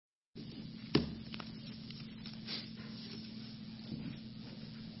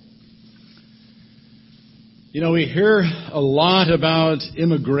You know, we hear a lot about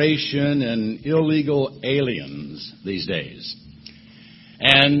immigration and illegal aliens these days.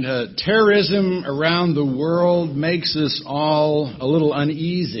 And terrorism around the world makes us all a little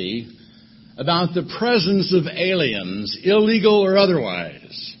uneasy about the presence of aliens, illegal or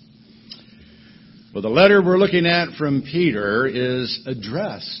otherwise. Well, the letter we're looking at from Peter is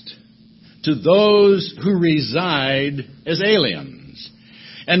addressed to those who reside as aliens.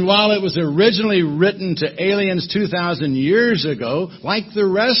 And while it was originally written to aliens 2,000 years ago, like the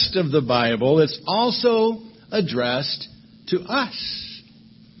rest of the Bible, it's also addressed to us.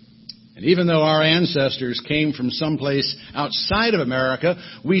 And even though our ancestors came from someplace outside of America,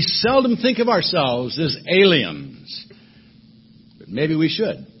 we seldom think of ourselves as aliens. But maybe we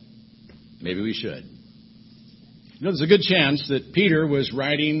should. Maybe we should. You know, there's a good chance that Peter was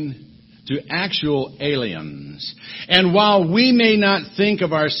writing to actual aliens. And while we may not think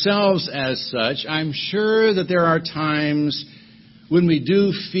of ourselves as such, I'm sure that there are times when we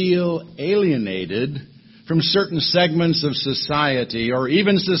do feel alienated from certain segments of society or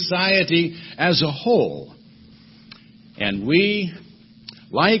even society as a whole. And we,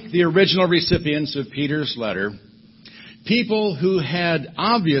 like the original recipients of Peter's letter, people who had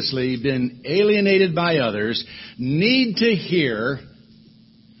obviously been alienated by others, need to hear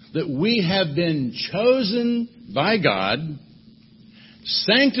that we have been chosen by God,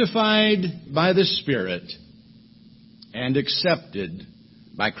 sanctified by the Spirit, and accepted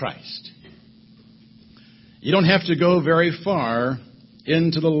by Christ. You don't have to go very far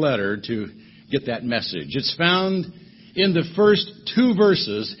into the letter to get that message. It's found in the first 2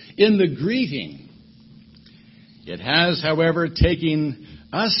 verses in the greeting. It has, however, taken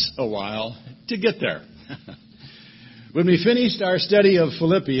us a while to get there. When we finished our study of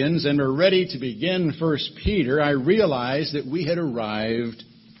Philippians and were ready to begin 1 Peter, I realized that we had arrived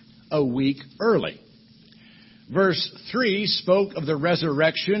a week early. Verse 3 spoke of the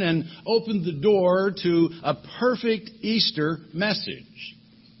resurrection and opened the door to a perfect Easter message.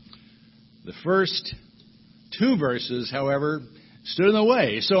 The first 2 verses, however, stood in the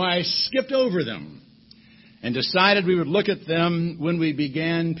way, so I skipped over them and decided we would look at them when we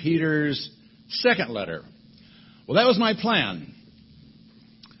began Peter's second letter. Well, that was my plan,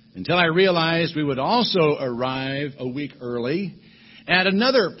 until I realized we would also arrive a week early at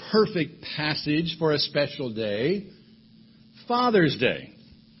another perfect passage for a special day, Father's Day.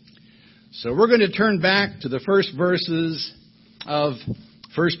 So we're going to turn back to the first verses of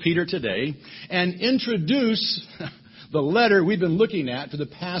 1 Peter today and introduce the letter we've been looking at for the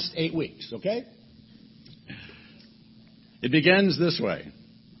past 8 weeks, okay? It begins this way.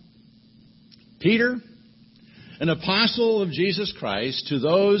 Peter, an apostle of Jesus Christ, to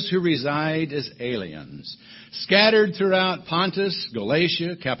those who reside as aliens, scattered throughout Pontus,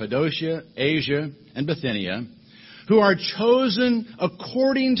 Galatia, Cappadocia, Asia, and Bithynia, who are chosen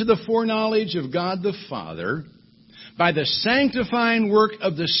according to the foreknowledge of God the Father, by the sanctifying work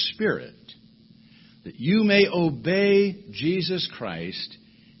of the Spirit, that you may obey Jesus Christ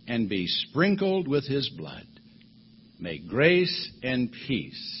and be sprinkled with His blood. May grace and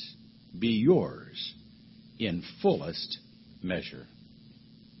peace be yours in fullest measure.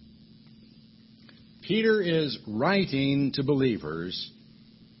 Peter is writing to believers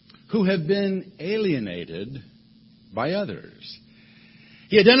who have been alienated by others.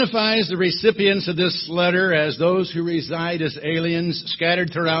 He identifies the recipients of this letter as those who reside as aliens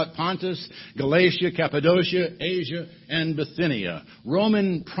scattered throughout Pontus, Galatia, Cappadocia, Asia, and Bithynia,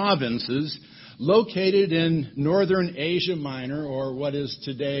 Roman provinces located in northern Asia Minor, or what is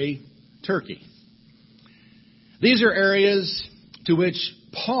today Turkey. These are areas to which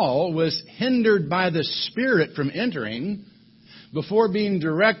Paul was hindered by the Spirit from entering before being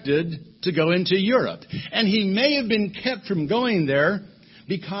directed to go into Europe. And he may have been kept from going there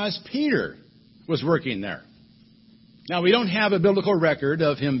because Peter was working there. Now, we don't have a biblical record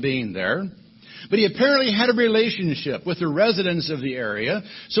of him being there, but he apparently had a relationship with the residents of the area,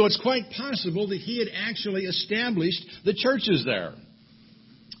 so it's quite possible that he had actually established the churches there.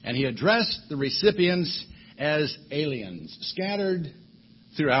 And he addressed the recipients as aliens, scattered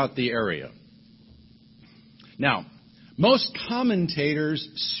throughout the area. Now, most commentators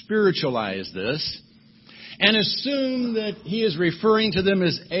spiritualize this and assume that he is referring to them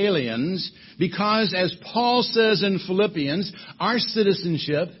as aliens because, as Paul says in Philippians, our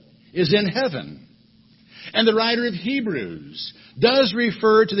citizenship is in heaven. And the writer of Hebrews does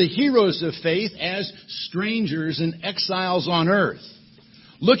refer to the heroes of faith as strangers and exiles on earth,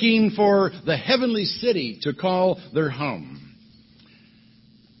 looking for the heavenly city to call their home.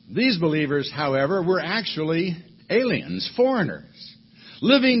 These believers, however, were actually aliens, foreigners,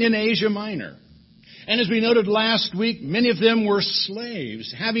 living in Asia Minor. And as we noted last week, many of them were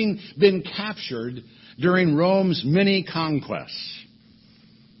slaves, having been captured during Rome's many conquests.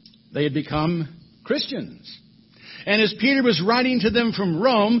 They had become Christians. And as Peter was writing to them from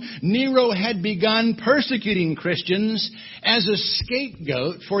Rome, Nero had begun persecuting Christians as a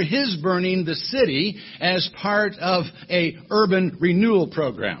scapegoat for his burning the city as part of an urban renewal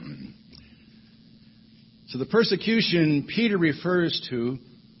program. So the persecution Peter refers to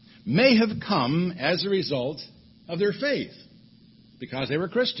may have come as a result of their faith, because they were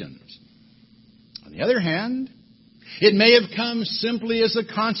Christians. On the other hand, it may have come simply as a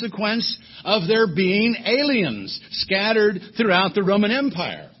consequence of their being aliens scattered throughout the Roman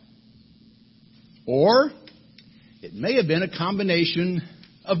Empire. Or it may have been a combination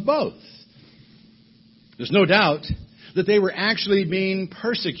of both. There's no doubt that they were actually being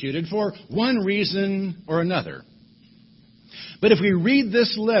persecuted for one reason or another. But if we read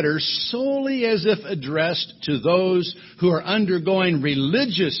this letter solely as if addressed to those who are undergoing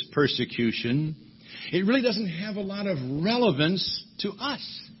religious persecution, it really doesn't have a lot of relevance to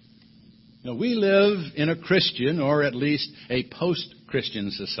us. You know, we live in a Christian, or at least a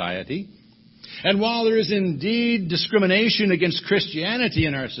post-Christian society. And while there is indeed discrimination against Christianity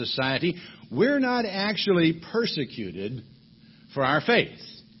in our society, we're not actually persecuted for our faith.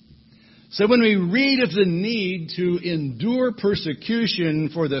 So when we read of the need to endure persecution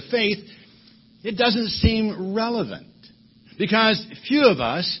for the faith, it doesn't seem relevant, because few of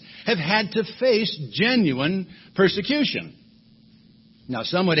us have had to face genuine persecution. Now,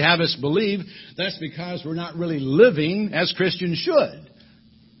 some would have us believe that's because we're not really living as Christians should.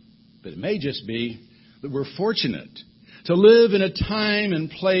 But it may just be that we're fortunate to live in a time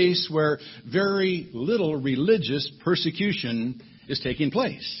and place where very little religious persecution is taking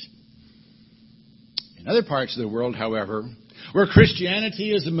place. In other parts of the world, however, where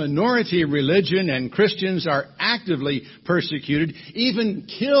Christianity is a minority religion and Christians are actively persecuted, even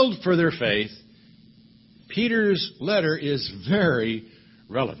killed for their faith, Peter's letter is very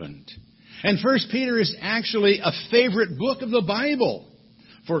relevant. And 1 Peter is actually a favorite book of the Bible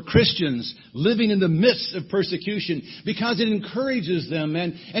for Christians living in the midst of persecution, because it encourages them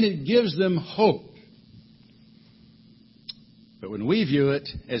and it gives them hope. But when we view it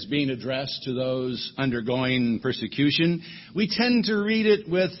as being addressed to those undergoing persecution, we tend to read it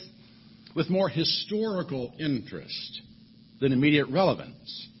with more historical interest than immediate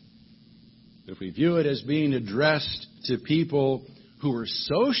relevance. If we view it as being addressed to people who were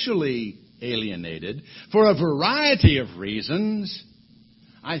socially alienated for a variety of reasons,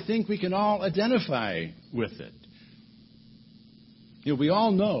 I think we can all identify with it. You know, we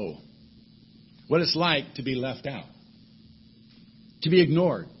all know what it's like to be left out, to be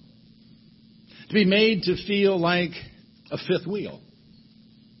ignored, to be made to feel like a fifth wheel.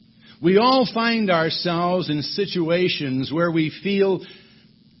 We all find ourselves in situations where we feel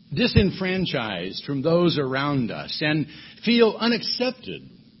disenfranchised from those around us and feel unaccepted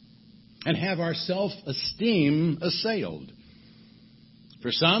and have our self-esteem assailed.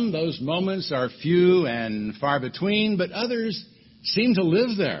 For some, those moments are few and far between, but others seem to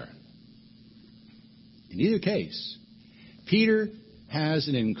live there. In either case, Peter has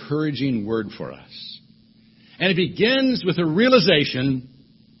an encouraging word for us. And it begins with a realization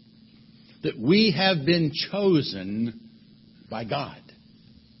that we have been chosen by God.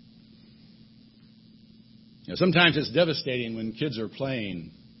 You know, sometimes it's devastating when kids are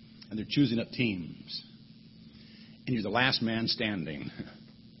playing and they're choosing up teams, and you're the last man standing.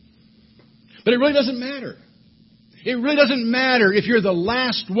 But it really doesn't matter. It really doesn't matter if you're the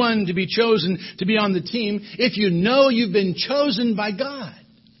last one to be chosen to be on the team if you know you've been chosen by God.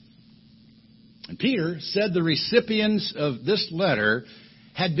 And Peter said the recipients of this letter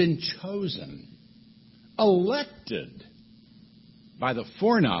had been chosen, elected by the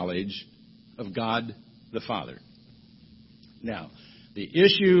foreknowledge of God the Father. Now, the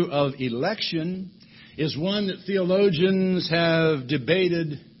issue of election is one that theologians have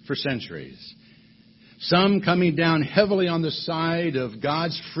debated for centuries. Some coming down heavily on the side of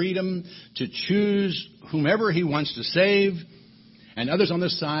God's freedom to choose whomever He wants to save, and others on the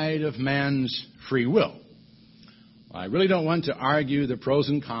side of man's free will. I really don't want to argue the pros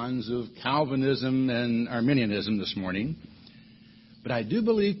and cons of Calvinism and Arminianism this morning, but I do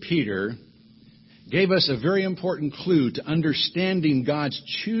believe Peter gave us a very important clue to understanding God's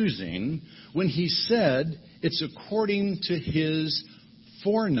choosing when he said it's according to His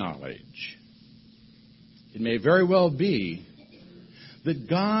foreknowledge. It may very well be that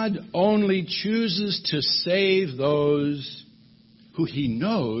God only chooses to save those who He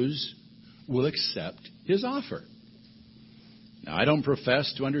knows will accept His offer. Now, I don't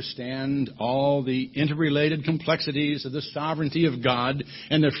profess to understand all the interrelated complexities of the sovereignty of God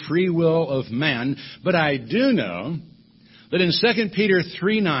and the free will of man, but I do know that in 2 Peter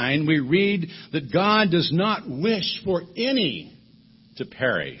 3:9 we read that God does not wish for any to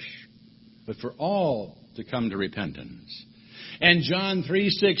perish, but for all to come to repentance. And John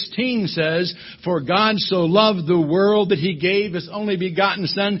 3:16 says, "For God so loved the world that He gave His only begotten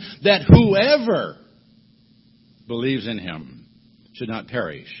Son, that whoever believes in Him should not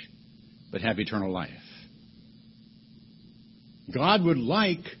perish, but have eternal life." God would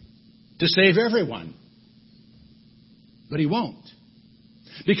like to save everyone, but He won't.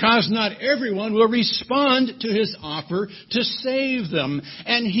 Because not everyone will respond to His offer to save them.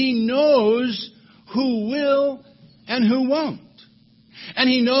 And He knows who will and who won't. And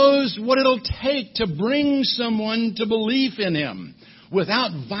He knows what it'll take to bring someone to belief in Him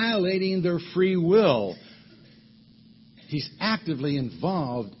without violating their free will. He's actively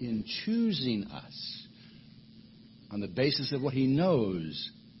involved in choosing us on the basis of what He knows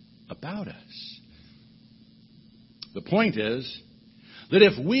about us. The point is that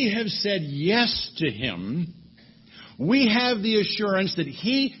if we have said yes to Him, we have the assurance that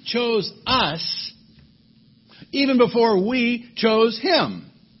He chose us even before we chose Him.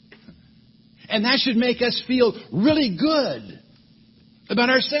 And that should make us feel really good about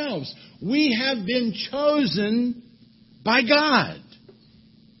ourselves. We have been chosen by God.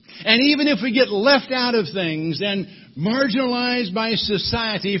 And even if we get left out of things and marginalized by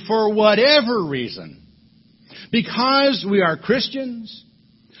society for whatever reason, because we are Christians,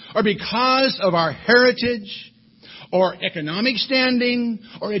 or because of our heritage, or economic standing,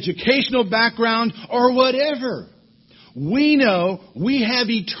 or educational background, or whatever, we know we have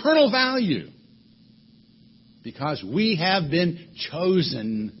eternal value because we have been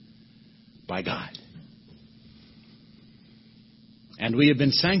chosen by God. And we have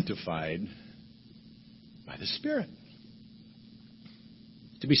been sanctified by the Spirit.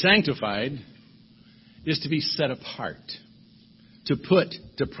 To be sanctified is to be set apart, to put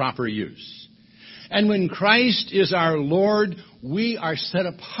to proper use. And when Christ is our Lord, we are set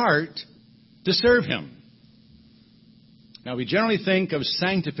apart to serve Him. Now, we generally think of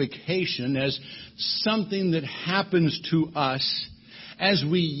sanctification as something that happens to us as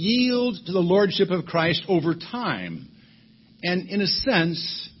we yield to the Lordship of Christ over time. And in a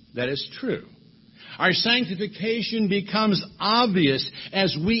sense, that is true. Our sanctification becomes obvious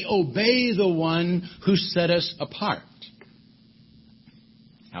as we obey the one who set us apart.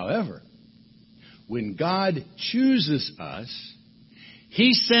 However, when God chooses us,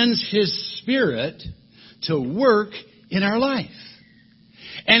 He sends His Spirit to work in our life.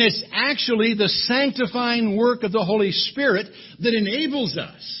 And it's actually the sanctifying work of the Holy Spirit that enables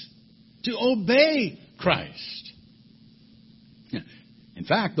us to obey Christ. In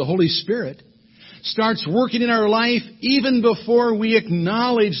fact, the Holy Spirit starts working in our life even before we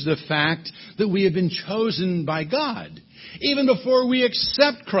acknowledge the fact that we have been chosen by God. Even before we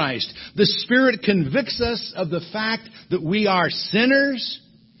accept Christ, the Spirit convicts us of the fact that we are sinners,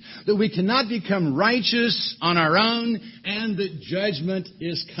 that we cannot become righteous on our own, and that judgment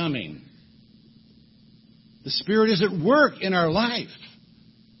is coming. The Spirit is at work in our life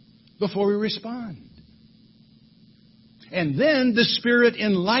before we respond. And then the Spirit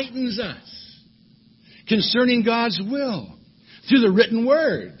enlightens us concerning God's will through the written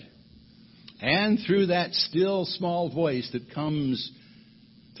Word and through that still small voice that comes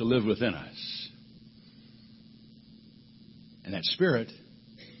to live within us. And that Spirit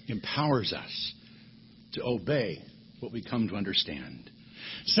empowers us to obey what we come to understand.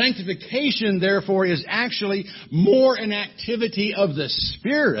 Sanctification, therefore, is actually more an activity of the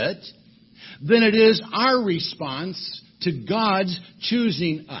Spirit than it is our response to God's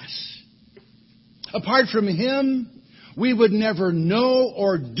choosing us. Apart from Him, we would never know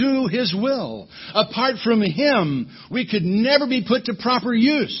or do His will. Apart from Him, we could never be put to proper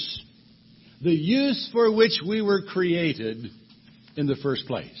use, the use for which we were created in the first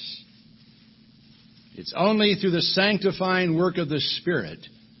place. It's only through the sanctifying work of the Spirit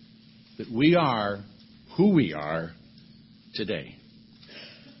that we are who we are today.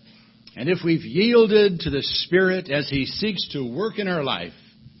 And if we've yielded to the Spirit as He seeks to work in our life,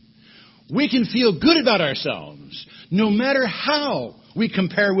 we can feel good about ourselves, no matter how we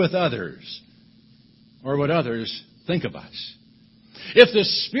compare with others or what others think of us. If the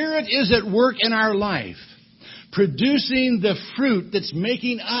Spirit is at work in our life, producing the fruit that's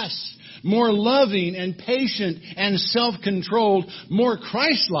making us more loving and patient and self-controlled, more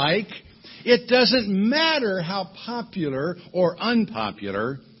Christ-like, it doesn't matter how popular or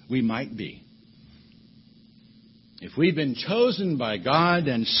unpopular we might be. If we've been chosen by God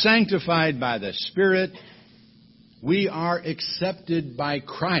and sanctified by the Spirit, we are accepted by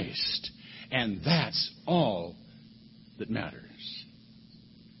Christ. And that's all that matters.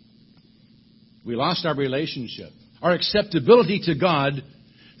 We lost our relationship, our acceptability to God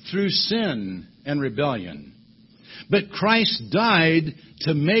through sin and rebellion. But Christ died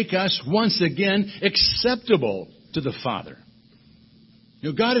to make us once again acceptable to the Father.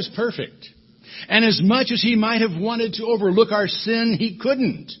 God is perfect. And as much as He might have wanted to overlook our sin, He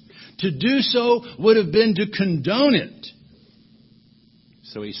couldn't. To do so would have been to condone it.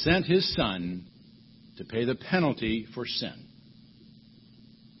 So He sent His Son to pay the penalty for sin.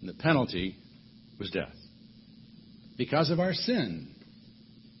 And the penalty was death. Because of our sin,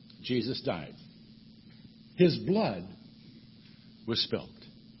 Jesus died. His blood was spilled.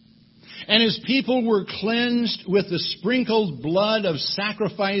 And as people were cleansed with the sprinkled blood of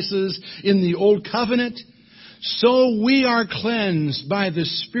sacrifices in the Old Covenant, so we are cleansed by the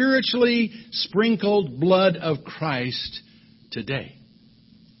spiritually sprinkled blood of Christ today.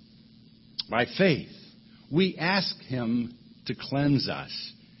 By faith, we ask Him to cleanse us.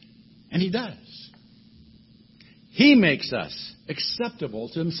 And He does. He makes us acceptable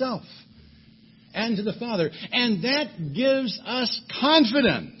to Himself and to the Father. And that gives us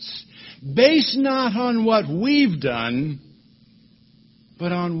confidence, based not on what we've done,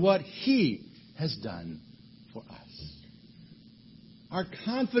 but on what He has done for us. Our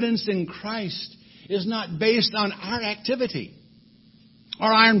confidence in Christ is not based on our activity, or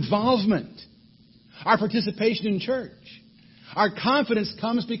our involvement, our participation in church. Our confidence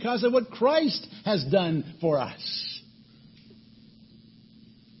comes because of what Christ has done for us.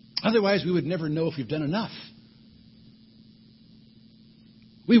 Otherwise, we would never know if we've done enough.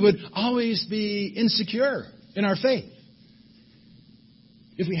 We would always be insecure in our faith.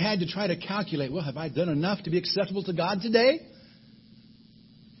 If we had to try to calculate, well, have I done enough to be acceptable to God today?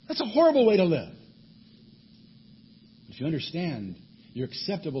 That's a horrible way to live. If you understand, you're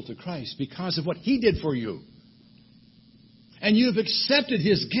acceptable to Christ because of what He did for you. And you've accepted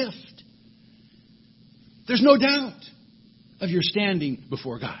His gift. There's no doubt of your standing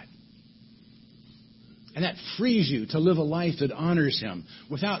before God. And that frees you to live a life that honors Him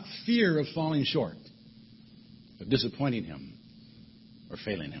without fear of falling short, of disappointing Him, or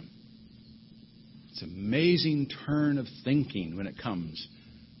failing Him. It's an amazing turn of thinking when it comes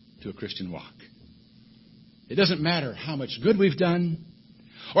to a Christian walk. It doesn't matter how much good we've done,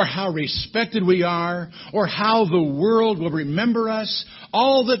 or how respected we are, or how the world will remember us.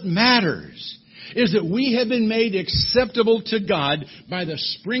 All that matters is that we have been made acceptable to God by the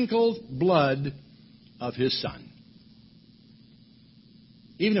sprinkled blood of His Son.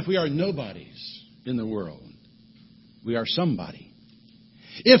 Even if we are nobodies in the world, we are somebody.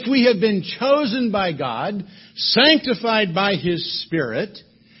 If we have been chosen by God, sanctified by His Spirit,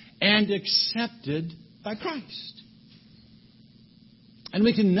 and accepted by Christ. And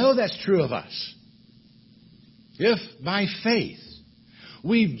we can know that's true of us if, by faith,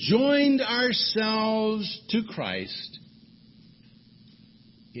 we've joined ourselves to Christ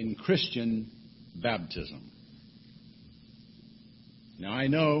in Christian baptism. Now, I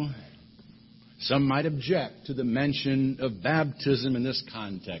know some might object to the mention of baptism in this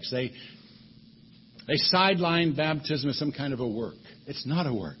context. They sideline baptism as some kind of a work. It's not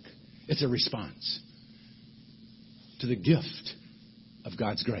a work. It's a response to the gift of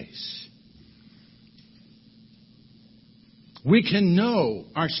God's grace. We can know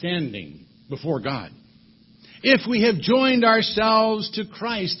our standing before God if we have joined ourselves to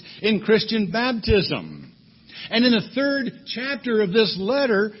Christ in Christian baptism. And in the 3rd chapter of this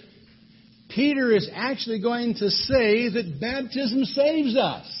letter, Peter is actually going to say that baptism saves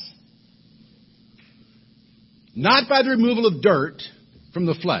us. Not by the removal of dirt from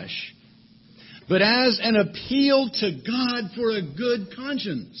the flesh, but as an appeal to God for a good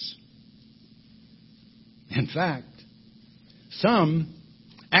conscience. In fact, some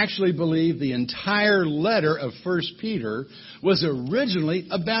actually believe the entire letter of 1 Peter was originally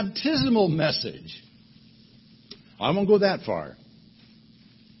a baptismal message. I won't go that far.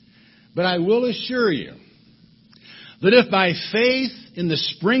 But I will assure you that if by faith in the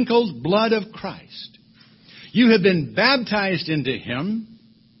sprinkled blood of Christ you have been baptized into Him,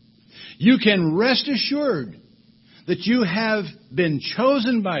 you can rest assured that you have been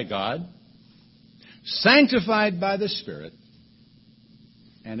chosen by God, sanctified by the Spirit,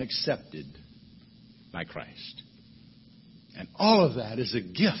 and accepted by Christ. And all of that is a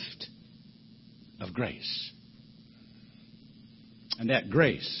gift of grace. And that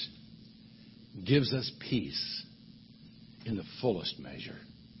grace gives us peace in the fullest measure.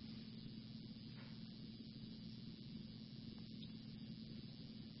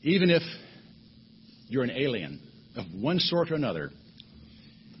 even if you're an alien of one sort or another.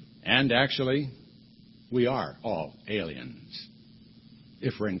 And actually, we are all aliens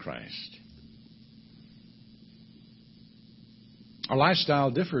if we're in Christ. Our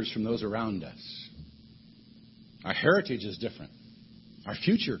lifestyle differs from those around us. Our heritage is different. Our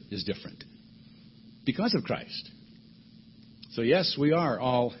future is different because of Christ. So yes, we are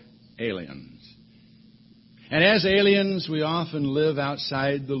all aliens. And as aliens, we often live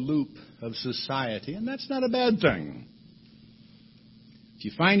outside the loop of society, and that's not a bad thing. If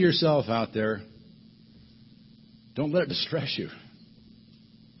you find yourself out there, don't let it distress you.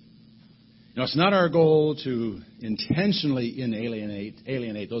 It's not our goal to intentionally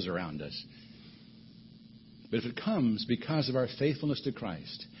alienate those around us. But if it comes because of our faithfulness to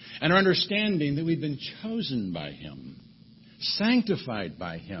Christ and our understanding that we've been chosen by Him, sanctified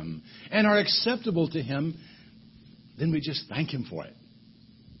by Him, and are acceptable to Him, then we just thank Him for it.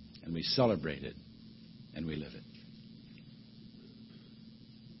 And we celebrate it. And we live it.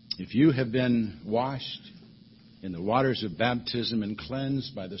 If you have been washed in the waters of baptism and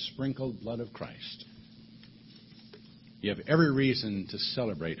cleansed by the sprinkled blood of Christ, you have every reason to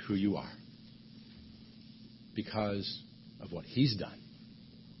celebrate who you are because of what He's done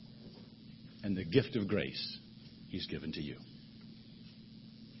and the gift of grace He's given to you.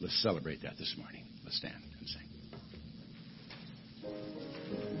 Let's celebrate that this morning. Let's stand and sing.